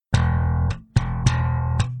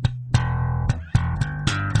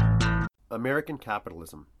American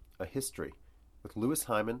Capitalism, A History, with Louis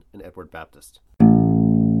Hyman and Edward Baptist.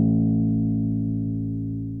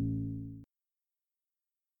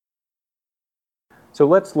 So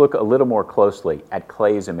let's look a little more closely at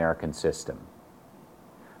Clay's American system.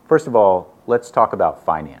 First of all, let's talk about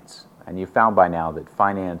finance. And you found by now that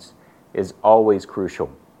finance is always crucial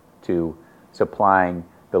to supplying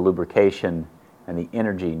the lubrication and the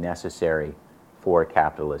energy necessary for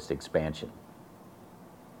capitalist expansion.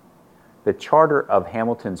 The charter of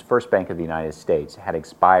Hamilton's First Bank of the United States had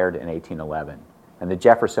expired in 1811, and the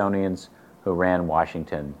Jeffersonians who ran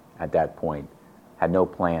Washington at that point had no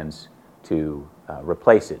plans to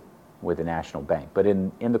replace it with a national bank. But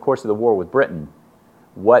in the course of the war with Britain,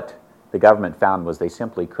 what the government found was they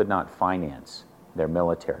simply could not finance their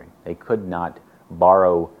military. They could not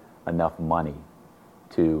borrow enough money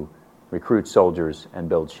to recruit soldiers and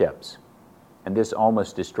build ships. And this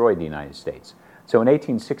almost destroyed the United States. So in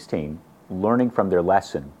 1816, learning from their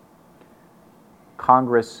lesson,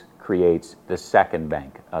 Congress creates the Second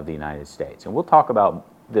Bank of the United States. And we'll talk about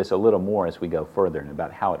this a little more as we go further and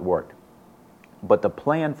about how it worked. But the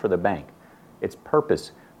plan for the bank, its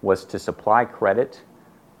purpose was to supply credit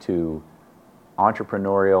to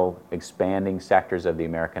entrepreneurial, expanding sectors of the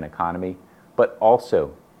American economy, but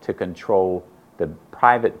also to control the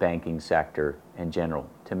private banking sector in general,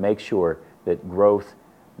 to make sure that growth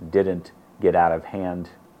didn't get out of hand,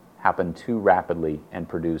 happen too rapidly, and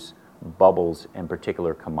produce bubbles in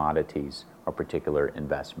particular commodities or particular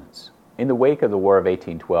investments. In the wake of the War of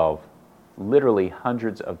 1812, literally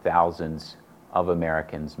hundreds of thousands of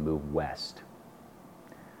Americans move west.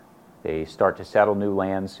 They start to settle new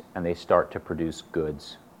lands and they start to produce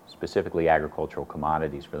goods, specifically agricultural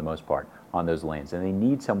commodities for the most part, on those lands. And they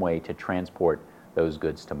need some way to transport those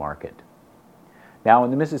goods to market. Now in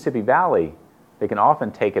the Mississippi Valley, they can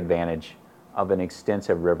often take advantage of an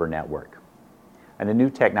extensive river network. And the new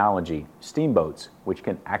technology, steamboats, which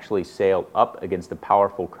can actually sail up against the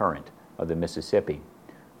powerful current of the Mississippi,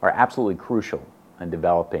 are absolutely crucial in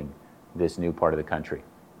developing this new part of the country.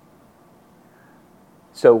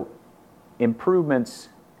 So improvements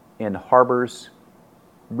in harbors,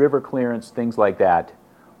 river clearance, things like that,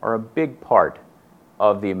 are a big part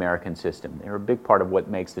of the American system. They're a big part of what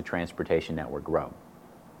makes the transportation network grow.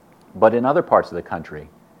 But in other parts of the country,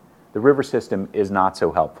 the river system is not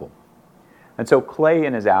so helpful. And so Clay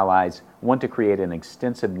and his allies want to create an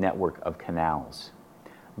extensive network of canals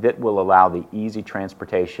that will allow the easy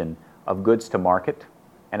transportation of goods to market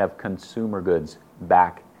and of consumer goods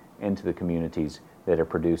back into the communities that are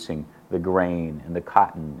producing the grain and the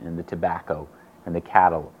cotton and the tobacco and the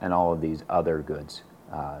cattle and all of these other goods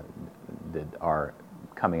that are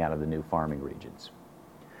coming out of the new farming regions.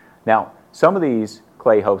 Now, some of these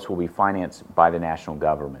Clay hopes will be financed by the national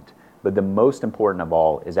government, but the most important of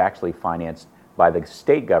all is actually financed by the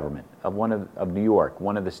state government of New York,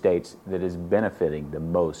 one of the states that is benefiting the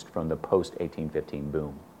most from the post-1815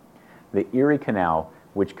 boom. The Erie Canal,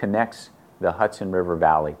 which connects the Hudson River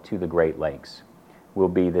Valley to the Great Lakes, will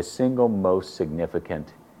be the single most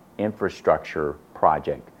significant infrastructure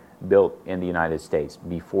project built in the United States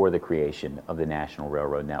before the creation of the National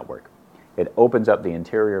Railroad Network. It opens up the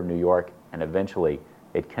interior of New York, and eventually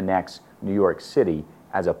it connects New York City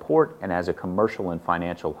as a port and as a commercial and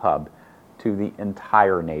financial hub to the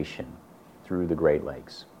entire nation through the Great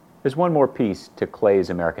Lakes. There's one more piece to Clay's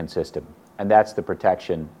American system, and that's the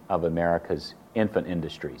protection of America's infant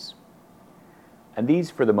industries. And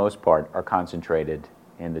these, for the most part, are concentrated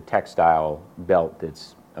in the textile belt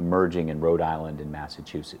that's emerging in Rhode Island and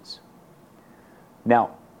Massachusetts.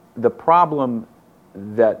 Now, the problem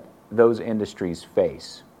that those industries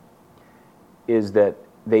face is that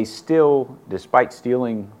they still, despite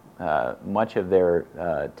stealing much of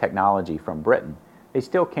their technology from Britain, they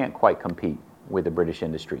still can't quite compete with the British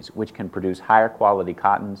industries, which can produce higher quality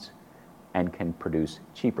cottons and can produce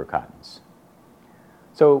cheaper cottons.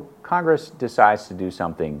 So Congress decides to do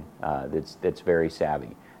something that's very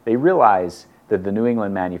savvy. They realize that the New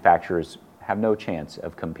England manufacturers have no chance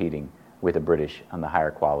of competing with the British on the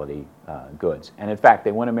higher quality goods. And in fact,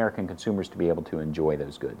 they want American consumers to be able to enjoy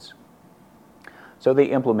those goods. So they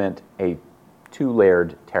implement a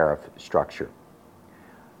two-layered tariff structure.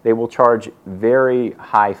 They will charge very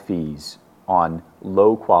high fees on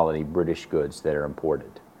low-quality British goods that are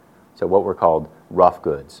imported. So what were called rough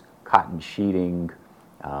goods, cotton sheeting,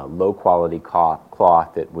 low-quality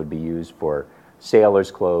cloth that would be used for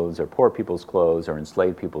sailors' clothes or poor people's clothes or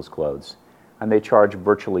enslaved people's clothes. And they charge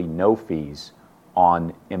virtually no fees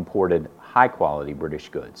on imported high-quality British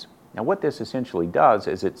goods. Now what this essentially does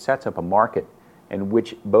is it sets up a market in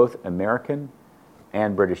which both American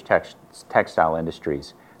and British textile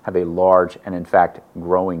industries have a large and, in fact,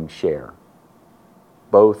 growing share.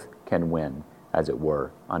 Both can win, as it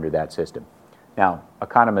were, under that system. Now,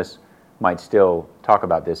 economists might still talk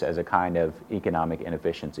about this as a kind of economic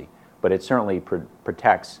inefficiency, but it certainly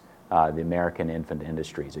protects the American infant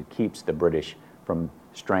industries. It keeps the British from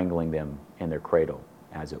strangling them in their cradle,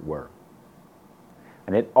 as it were.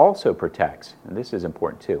 And it also protects, and this is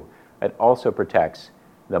important too, it also protects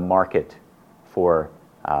the market for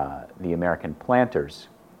the American planters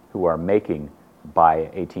who are making, by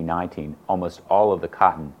 1819, almost all of the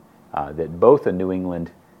cotton that both the New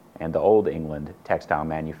England and the Old England textile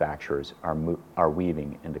manufacturers are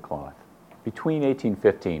weaving into cloth. Between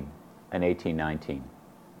 1815 and 1819,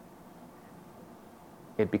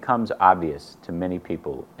 it becomes obvious to many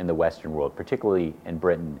people in the Western world, particularly in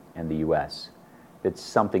Britain and the US, that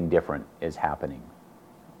something different is happening.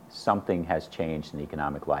 Something has changed in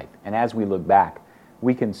economic life. And as we look back,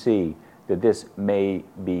 we can see that this may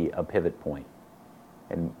be a pivot point,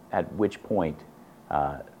 and at which point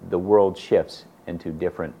the world shifts into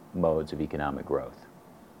different modes of economic growth.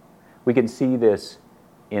 We can see this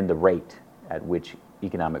in the rate at which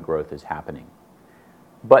economic growth is happening.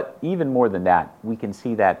 But even more than that, we can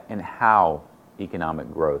see that in how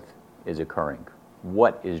economic growth is occurring.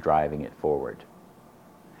 What is driving it forward?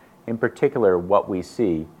 In particular, what we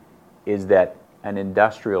see is that an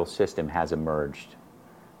industrial system has emerged.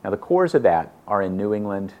 Now, the cores of that are in New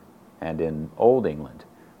England and in Old England,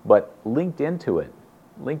 but linked into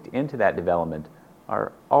that development,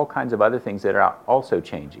 are all kinds of other things that are also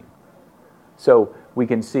changing. So we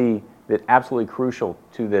can see that absolutely crucial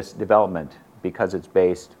to this development, because it's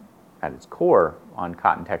based at its core on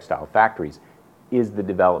cotton textile factories, is the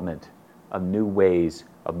development of new ways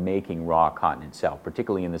of making raw cotton itself,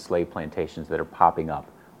 particularly in the slave plantations that are popping up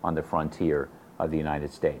on the frontier of the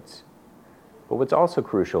United States. But what's also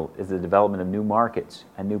crucial is the development of new markets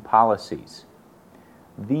and new policies.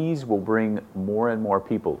 These will bring more and more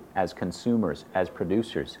people as consumers, as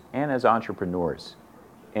producers, and as entrepreneurs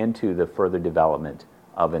into the further development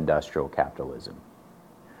of industrial capitalism.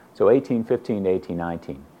 So 1815 to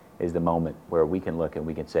 1819 is the moment where we can look and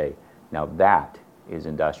we can say, now that is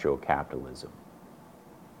industrial capitalism.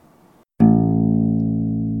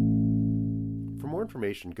 For more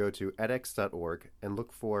information, go to edX.org and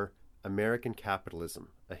look for American Capitalism,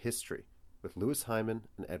 A History with Louis Hyman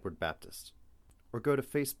and Edward Baptist. Or go to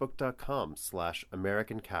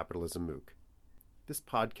facebook.com/American Capitalism MOOC. This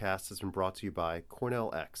podcast has been brought to you by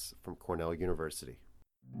Cornell X from Cornell University.